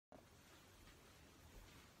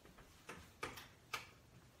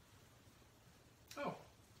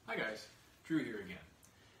Hi guys, Drew here again.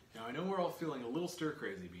 Now I know we're all feeling a little stir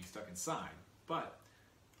crazy being stuck inside, but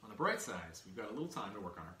on the bright side, we've got a little time to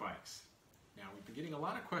work on our bikes. Now we've been getting a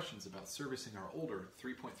lot of questions about servicing our older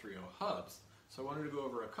 3.30 hubs, so I wanted to go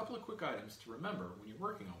over a couple of quick items to remember when you're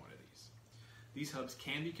working on one of these. These hubs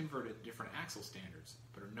can be converted to different axle standards,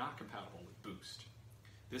 but are not compatible with Boost.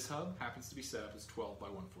 This hub happens to be set up as 12 by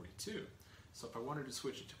 142, so if I wanted to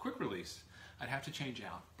switch it to quick release, I'd have to change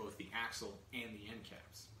out both the axle and the end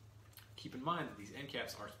caps. Keep in mind that these end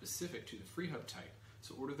caps are specific to the free hub type,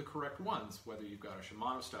 so order the correct ones whether you've got a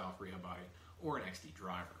Shimano style free hub body or an XD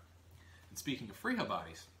driver. And speaking of free hub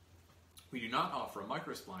bodies, we do not offer a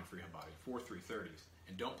microspline free hub body for 330s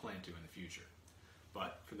and don't plan to in the future.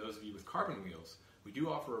 But for those of you with carbon wheels, we do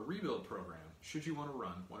offer a rebuild program should you want to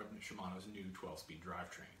run one of Shimano's new 12-speed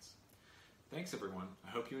drivetrains. Thanks everyone,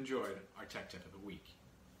 I hope you enjoyed our tech tip of the week.